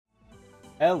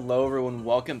Hello everyone,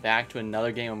 welcome back to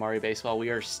another game of Mario Baseball. We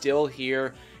are still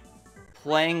here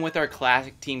playing with our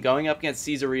classic team, going up against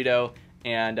Cézarito,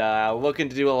 and looking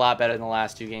to do a lot better than the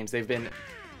last two games. They've been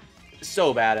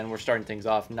so bad, and we're starting things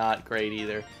off not great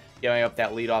either. Giving up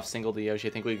that leadoff single to Yoshi.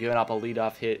 I think we've given up a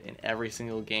leadoff hit in every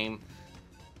single game.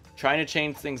 Trying to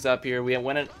change things up here. We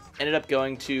ended up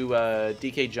going to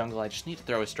DK Jungle. I just need to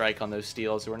throw a strike on those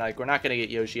steals. We're not going to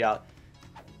get Yoshi out.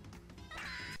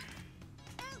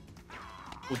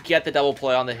 We get the double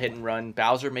play on the hit and run.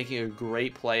 Bowser making a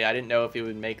great play. I didn't know if he would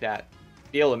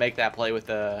be able to make that play with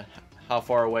how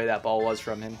far away that ball was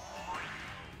from him.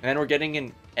 And then we're getting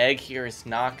an egg here. It's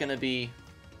not going to be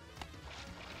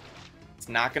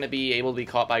able to be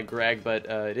caught by Greg, but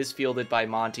it is fielded by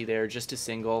Monty there, just a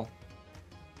single.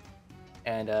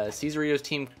 And Cézarito's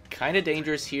team kind of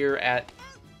dangerous here at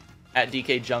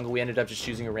DK Jungle. We ended up just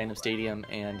choosing a random stadium,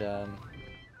 and I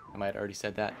might have already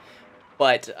said that.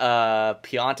 But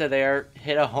Pianta there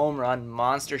hit a home run,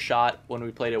 monster shot when we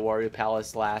played at Wario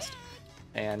Palace last.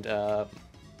 And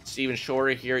it's even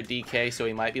shorter here at DK, so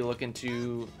he might be looking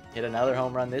to hit another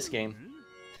home run this game.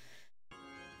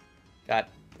 Got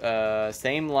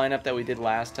same lineup that we did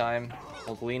last time.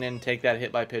 We'll lean in, take that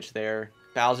hit by pitch there.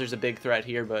 Bowser's a big threat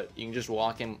here, but you can just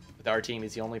walk him with our team.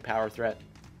 He's the only power threat.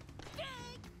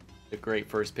 A great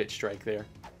first pitch strike there.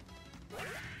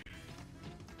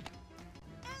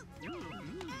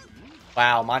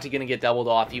 Wow, Monty gonna get doubled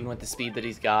off even with the speed that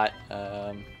he's got.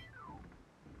 Yeah,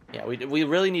 we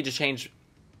really need to change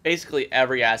basically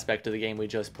every aspect of the game we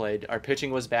just played. Our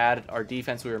pitching was bad. Our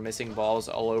defense, we were missing balls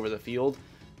all over the field.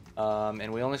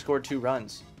 And we only scored 3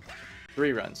 runs.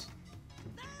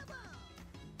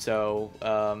 So,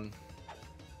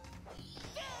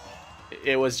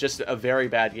 it was just a very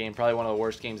bad game. Probably one of the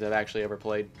worst games I've actually ever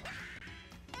played.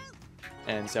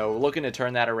 And so we're looking to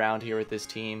turn that around here with this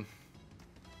team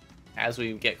as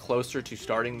we get closer to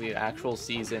starting the actual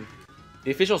season.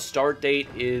 The official start date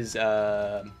is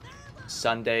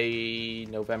Sunday,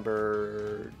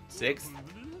 November 6th.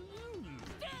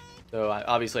 So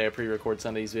obviously I pre-record some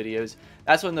of these videos.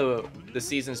 That's when the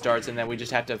season starts, and then we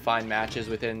just have to find matches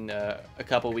within a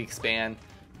couple weeks span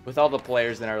with all the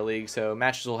players in our league. So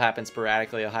matches will happen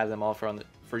sporadically. I'll have them all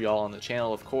for y'all on the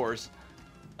channel, of course.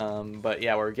 But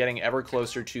yeah, we're getting ever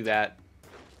closer to that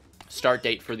start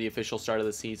date for the official start of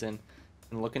the season,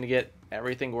 and looking to get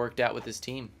everything worked out with this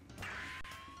team.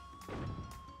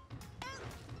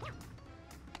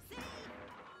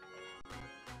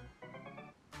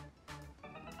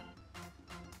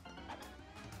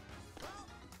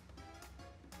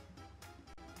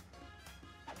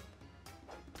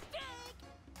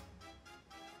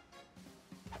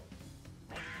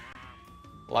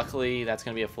 Luckily, that's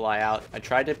going to be a fly out. I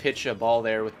tried to pitch a ball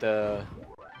there with the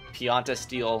Pianta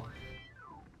steal,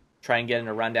 try and get in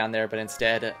a run down there, but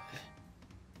instead,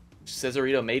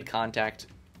 Cézarito made contact.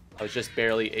 I was just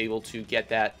barely able to get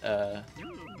that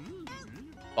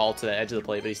ball to the edge of the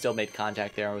plate, but he still made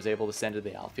contact there and was able to send it to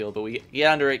the outfield. But we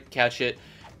get under it, catch it,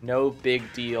 no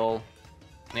big deal.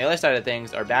 On the other side of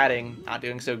things, our batting, not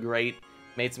doing so great.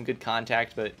 Made some good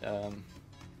contact, but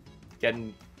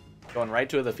going right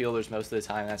to the fielders most of the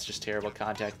time. That's just terrible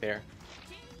contact there.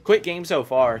 Quick game so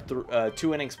far.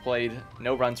 2 innings played.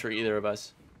 No runs for either of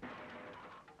us.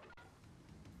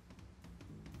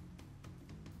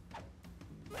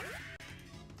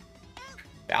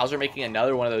 Bowser making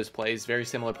another one of those plays. Very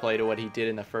similar play to what he did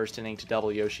in the first inning to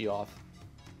double Yoshi off.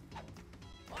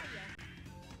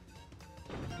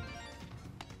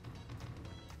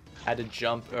 Had to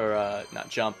jump, or not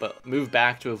jump, but move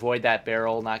back to avoid that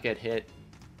barrel, not get hit.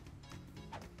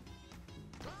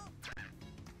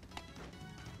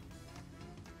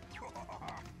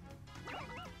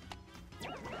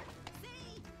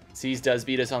 C's does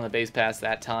beat us on the base pass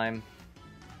that time.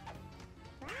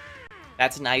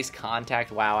 That's nice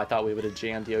contact. Wow, I thought we would have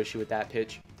jammed Yoshi with that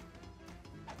pitch.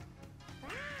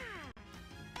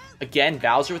 Again,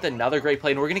 Bowser with another great play.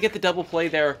 And we're going to get the double play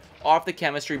there off the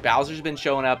chemistry. Bowser's been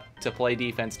showing up to play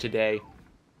defense today.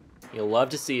 You'll love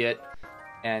to see it.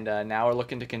 And now we're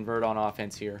looking to convert on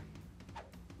offense here.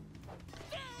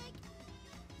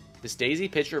 This Daisy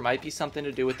pitcher might be something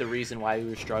to do with the reason why we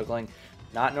were struggling.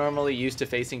 Not normally used to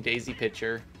facing Daisy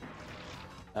pitcher.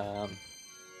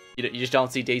 You just don't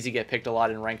see Daisy get picked a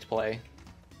lot in ranked play.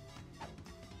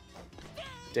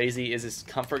 Daisy is his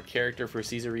comfort character for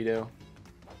Cézarito.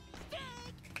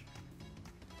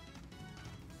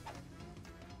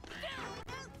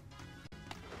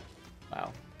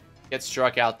 Wow. Gets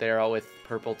struck out there with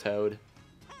Purple Toad.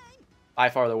 By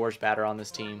far the worst batter on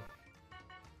this team.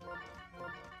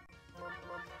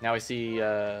 Now we see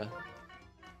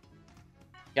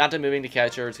Yanta moving to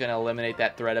catcher. It's going to eliminate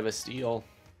that threat of a steal.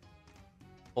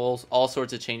 All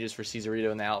sorts of changes for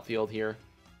Cézarito in the outfield here.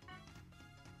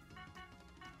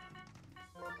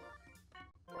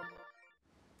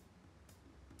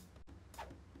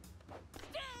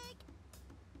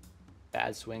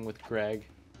 Bad swing with Greg.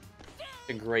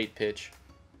 A great pitch.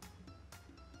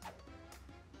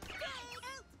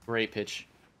 Great pitch.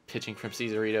 Pitching from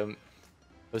Cézarito.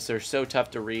 Those are so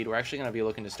tough to read. We're actually going to be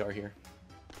looking to start here.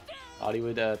 Thought he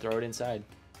would throw it inside.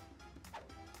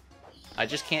 I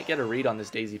just can't get a read on this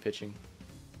Daisy pitching.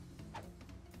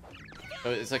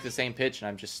 It's like the same pitch, and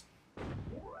I'm just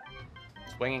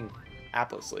swinging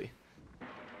haplessly.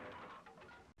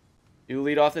 Do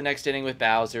lead off the next inning with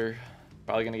Bowser.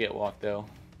 Probably going to get walked, though.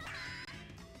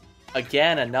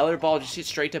 Again, another ball just hit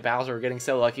straight to Bowser. We're getting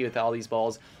so lucky with all these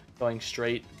balls going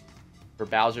straight for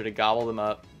Bowser to gobble them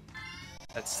up.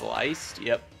 That's sliced.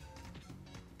 Yep.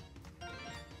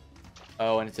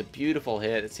 Oh, and it's a beautiful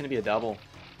hit. It's going to be a double.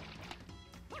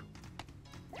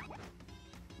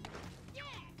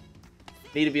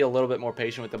 Need to be a little bit more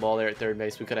patient with the ball there at third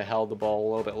base. We could have held the ball a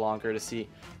little bit longer to see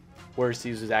where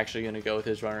Céz was actually going to go with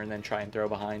his runner and then try and throw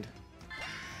behind.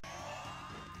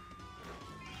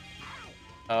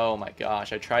 Oh my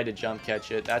gosh, I tried to jump catch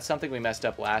it. That's something we messed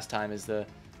up last time, is the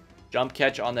jump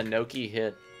catch on the Noki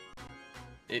hit.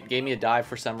 It gave me a dive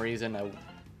for some reason. I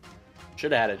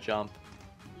should have had a jump.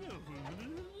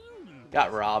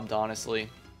 Got robbed, honestly.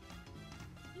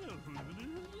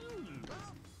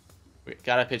 We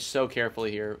gotta pitch so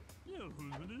carefully here.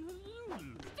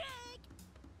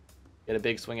 Get a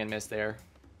big swing and miss there.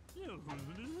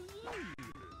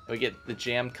 We get the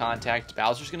jammed contact.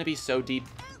 Bowser's going to be so deep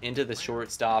into the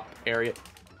shortstop area.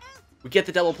 We get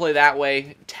the double play that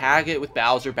way. Tag it with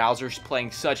Bowser. Bowser's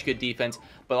playing such good defense.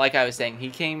 But like I was saying, he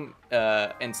came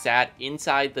and sat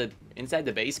inside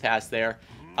the base pass there.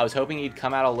 I was hoping he'd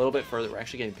come out a little bit further. We're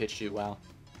actually getting pitched to. Wow.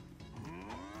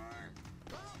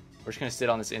 We're just going to sit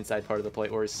on this inside part of the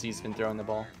plate where he's been throwing the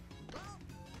ball.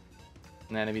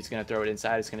 And then if he's going to throw it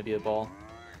inside, it's going to be a ball.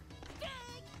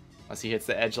 Unless he hits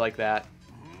the edge like that.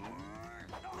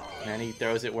 And then he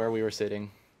throws it where we were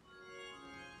sitting.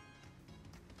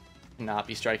 Not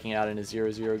be striking out in a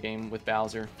 0-0 game with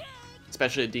Bowser.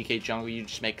 Especially at DK Jungle, you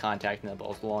just make contact and the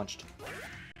ball's launched.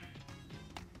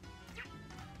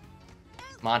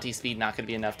 Monty's speed not going to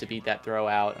be enough to beat that throw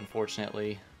out,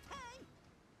 unfortunately.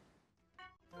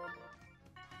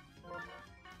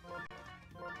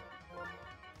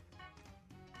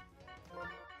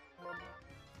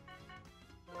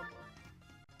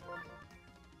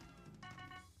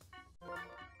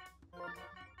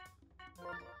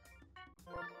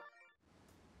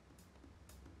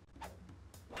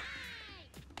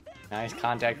 Nice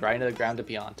contact right into the ground to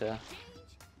Pianta.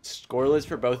 Scoreless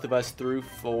for both of us through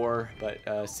 4,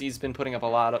 but C's been putting up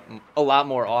a lot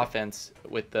more offense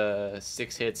with the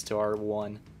 6 hits to our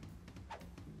 1.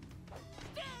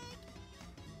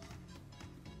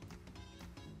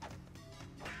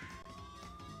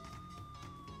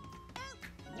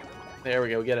 There we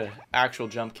go. We get an actual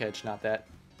jump catch, not that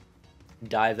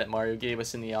dive that Mario gave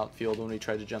us in the outfield when we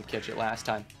tried to jump catch it last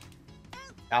time.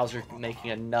 Bowser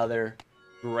making another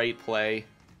great play.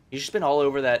 He's just been all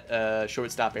over that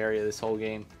shortstop area this whole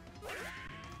game.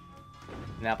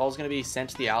 And that ball's going to be sent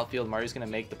to the outfield. Mario's going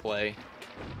to make the play.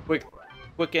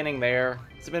 Quick inning there.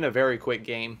 It's been a very quick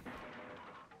game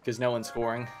because no one's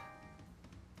scoring.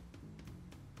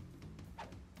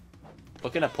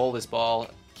 Looking to pull this ball,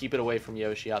 keep it away from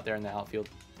Yoshi out there in the outfield.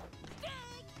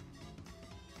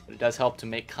 But it does help to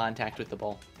make contact with the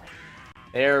ball.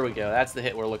 There we go. That's the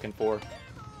hit we're looking for.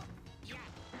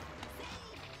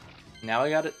 Now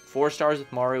we got it 4 stars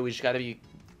with Mario. We just got to be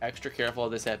extra careful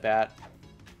of this at bat.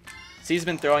 C's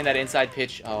been throwing that inside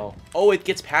pitch. Oh, it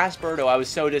gets past Birdo. I was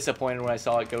so disappointed when I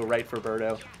saw it go right for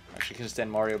Birdo. Actually, can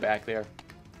send Mario back there.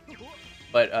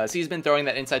 But C's been throwing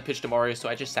that inside pitch to Mario, so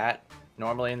I just sat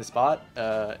normally in the spot,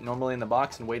 normally in the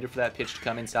box, and waited for that pitch to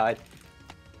come inside.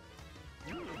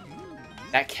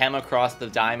 That chem across the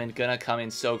diamond gonna come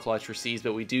in so clutch for C's,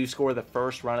 but we do score the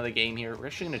first run of the game here. We're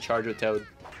actually gonna charge with Toad.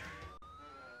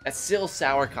 That's still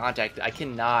sour contact. I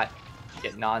cannot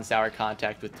get non-sour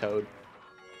contact with Toad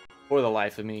for the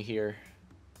life of me here.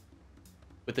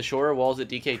 With the shorter walls at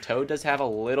DK, Toad does have a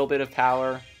little bit of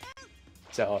power.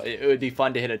 So it would be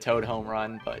fun to hit a Toad home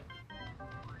run, but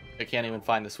I can't even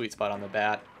find the sweet spot on the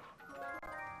bat.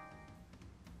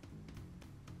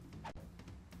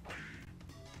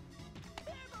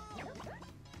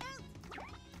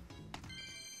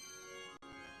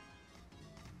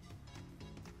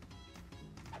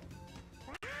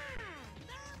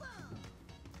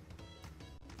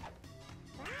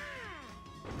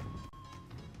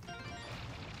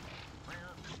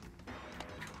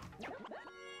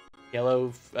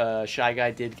 Yellow Shy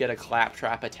Guy did get a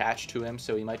claptrap attached to him,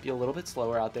 so he might be a little bit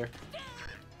slower out there.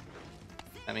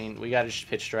 I mean, we gotta just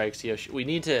pitch strikes. Yoshi,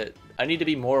 I need to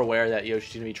be more aware that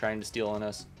Yoshi's gonna be trying to steal on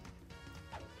us.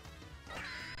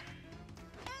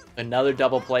 Another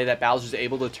double play that Bowser's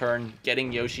able to turn,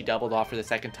 getting Yoshi doubled off for the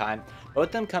second time.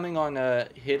 Both them coming on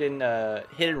hidden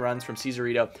runs from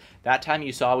Cézarito. That time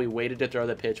you saw we waited to throw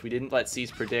the pitch. We didn't let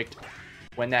Céz predict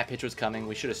when that pitch was coming.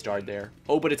 We should have starred there.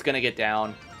 Oh, but it's gonna get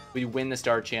down. We win the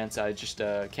star chance. I just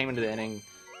came into the inning,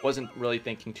 wasn't really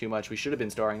thinking too much. We should have been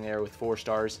starring there with 4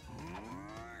 stars.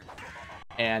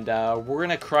 And we're going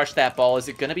to crush that ball. Is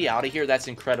it going to be out of here? That's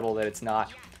incredible that it's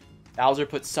not. Bowser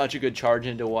put such a good charge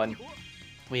into one.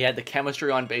 We had the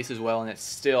chemistry on base as well, and it's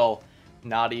still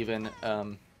not even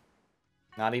out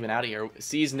of here.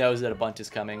 Céz knows that a bunt is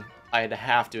coming. I had to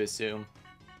have to assume.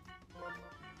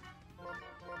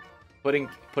 Putting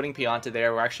Pianta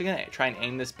there. We're actually going to try and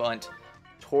aim this bunt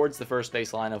towards the first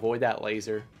base line. Avoid that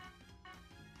laser.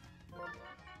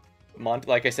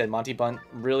 Like I said, Monty bunt,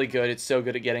 really good. It's so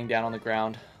good at getting down on the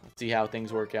ground. Let's see how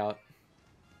things work out.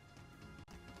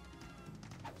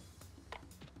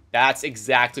 That's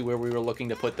exactly where we were looking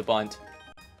to put the bunt.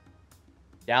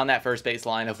 Down that first base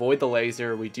line. Avoid the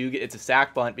laser. We do get, it's a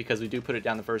sack bunt because we do put it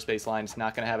down the first base line. It's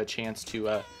not going to have a chance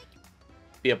to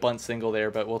be a bunt single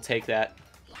there, but we'll take that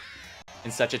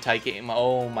in such a tight game.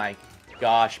 Oh my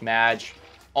gosh, Madge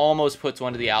almost puts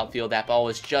one to the outfield. That ball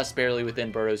was just barely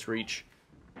within Birdo's reach.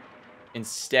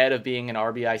 Instead of being an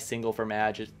RBI single for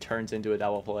Madge, it turns into a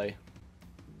double play.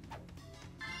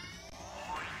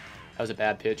 That was a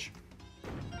bad pitch.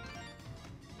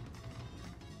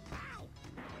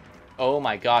 Oh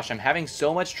my gosh, I'm having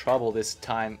so much trouble this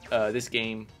time, this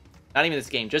game. Not even this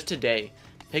game, just today.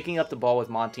 Picking up the ball with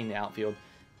Monty in the outfield.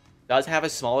 Does have a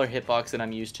smaller hitbox than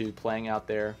I'm used to playing out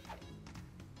there.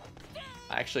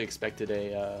 I actually expected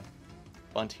a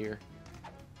bunt here.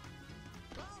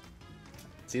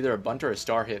 It's either a bunt or a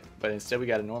star hit, but instead we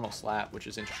got a normal slap, which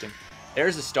is interesting.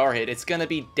 There's a star hit. It's going to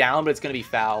be down, but it's going to be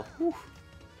foul. Whew.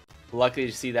 Lucky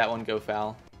to see that one go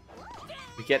foul.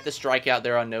 We get the strikeout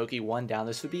there on Noki, 1 down.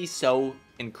 This would be so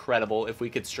incredible if we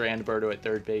could strand Birdo at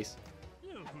third base.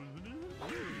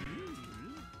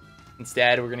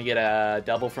 Instead, we're going to get a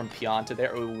double from Pianta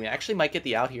there. Ooh, we actually might get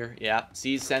the out here. Yeah,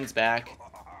 Céz sends back.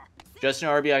 Just an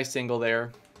RBI single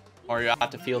there. Or you have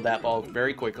to field that ball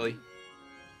very quickly.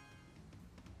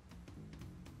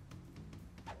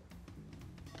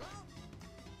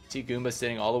 See Goomba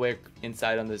sitting all the way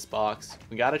inside on this box.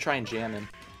 We got to try and jam him.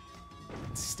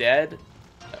 Instead,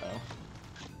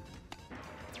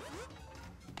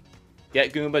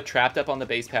 get Goomba trapped up on the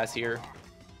base pass here.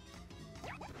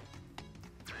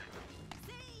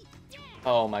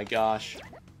 Oh my gosh.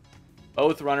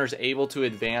 Both runners able to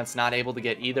advance, not able to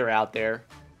get either out there.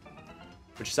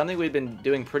 Which is something we've been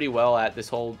doing pretty well at this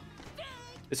whole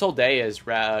day, is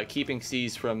keeping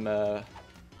Céz from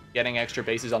getting extra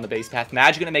bases on the base path.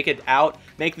 Madge gonna make it out,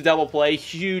 make the double play.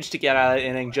 Huge to get out of the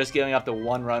inning, just giving up the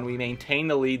 1 run. We maintain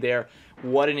the lead there.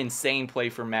 What an insane play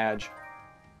for Madge.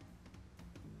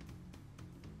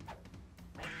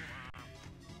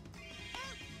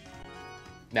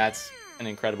 That's an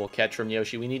incredible catch from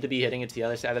Yoshi. We need to be hitting it to the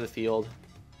other side of the field.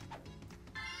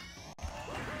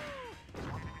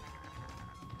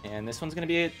 And this one's going to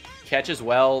be a catch as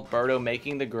well. Birdo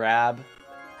making the grab.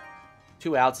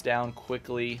 2 outs down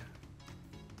quickly.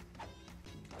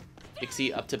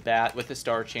 Dixie up to bat with a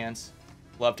star chance.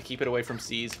 Love to keep it away from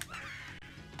Céz.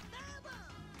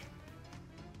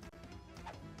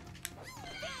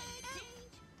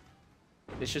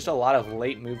 It's just a lot of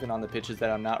late movement on the pitches that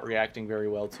I'm not reacting very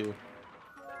well to.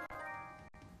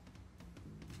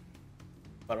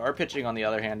 But our pitching, on the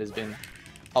other hand, has been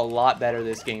a lot better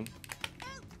this game.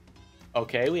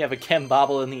 Okay, we have a Kem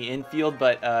bobble in the infield,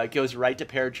 but goes right to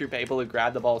Paratroop, able to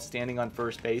grab the ball standing on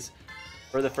first base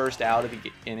for the first out of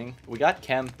the inning. We got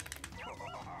Kem.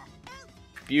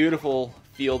 Beautiful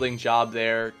fielding job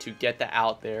there to get the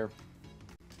out there.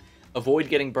 Avoid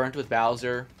getting burnt with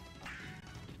Bowser.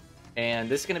 And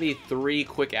this is going to be 3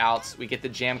 quick outs. We get the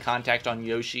jam contact on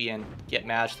Yoshi and get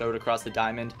Madge, throw it across the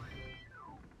diamond.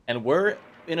 And we're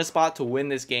in a spot to win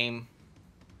this game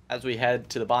as we head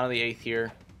to the bottom of the 8th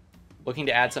here. Looking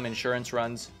to add some insurance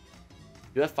runs.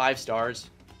 You have 5 stars.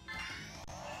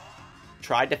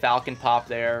 Tried to Falcon pop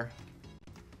there.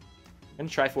 I'm going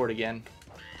to try for it again.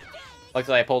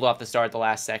 Luckily, I pulled off the star at the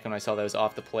last second when I saw that it was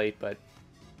off the plate, but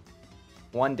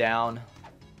 1 down.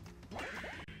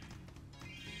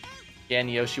 Again,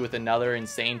 Yoshi with another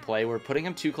insane play. We're putting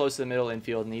him too close to the middle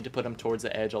infield. Need to put him towards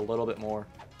the edge a little bit more.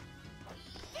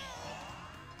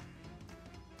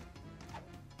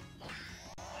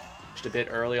 a bit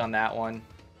early on that one.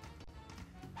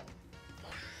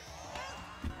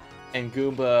 And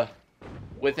Goomba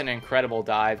with an incredible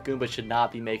dive. Goomba should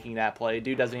not be making that play.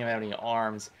 Dude doesn't even have any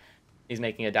arms. He's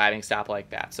making a diving stop like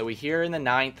that. So we here in the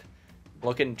 9th,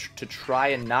 looking to try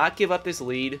and not give up this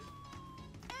lead.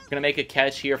 Going to make a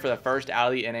catch here for the first out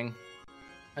of the inning.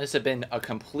 This has been a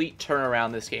complete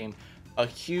turnaround this game. A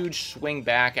huge swing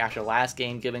back after last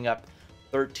game, giving up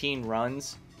 13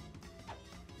 runs.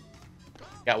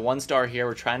 Got 1 star here.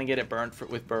 We're trying to get it burnt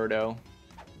with Birdo.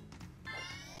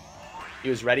 He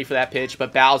was ready for that pitch,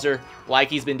 but Bowser, like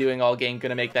he's been doing all game,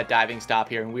 going to make that diving stop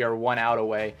here, and we are 1 out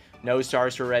away. No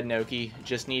stars for Red Noki.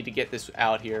 Just need to get this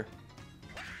out here.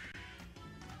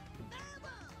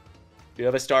 We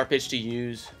have a star pitch to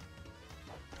use,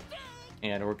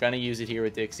 and we're going to use it here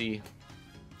with Dixie.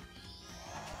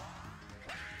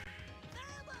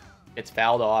 It's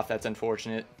fouled off. That's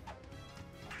unfortunate.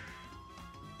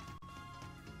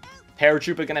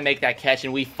 Paratroopa going to make that catch,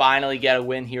 and we finally get a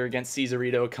win here against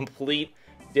Cézarito. A completely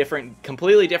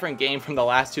different game from the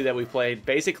last 2 that we played.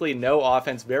 Basically no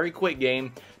offense, very quick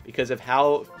game because of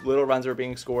how little runs were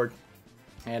being scored.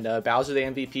 And Bowser the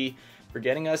MVP for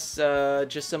getting us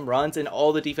just some runs, and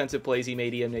all the defensive plays he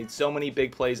made. He made so many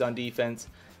big plays on defense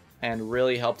and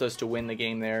really helped us to win the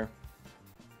game there.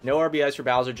 No RBIs for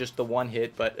Bowser, just the 1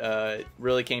 hit, but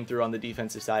really came through on the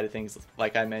defensive side of things,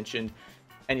 like I mentioned.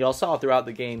 And you all saw throughout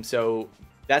the game. So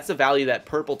that's the value that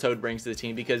Purple Toad brings to the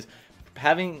team, because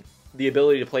having the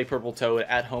ability to play Purple Toad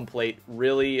at home plate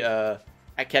really, at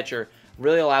catcher,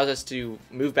 really allows us to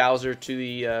move Bowser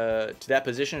to that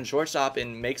position in shortstop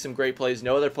and make some great plays.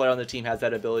 No other player on the team has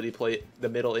that ability to play the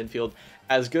middle infield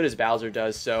as good as Bowser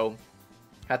does. So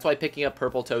that's why picking up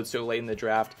Purple Toad so late in the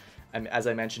draft, as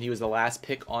I mentioned, he was the last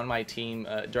pick on my team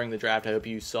during the draft. I hope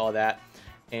you saw that.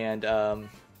 And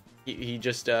he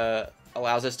just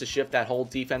allows us to shift that whole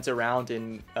defense around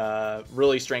and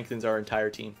really strengthens our entire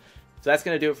team. So that's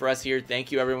going to do it for us here.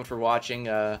 Thank you everyone for watching.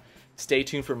 Stay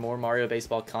tuned for more Mario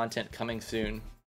Baseball content coming soon.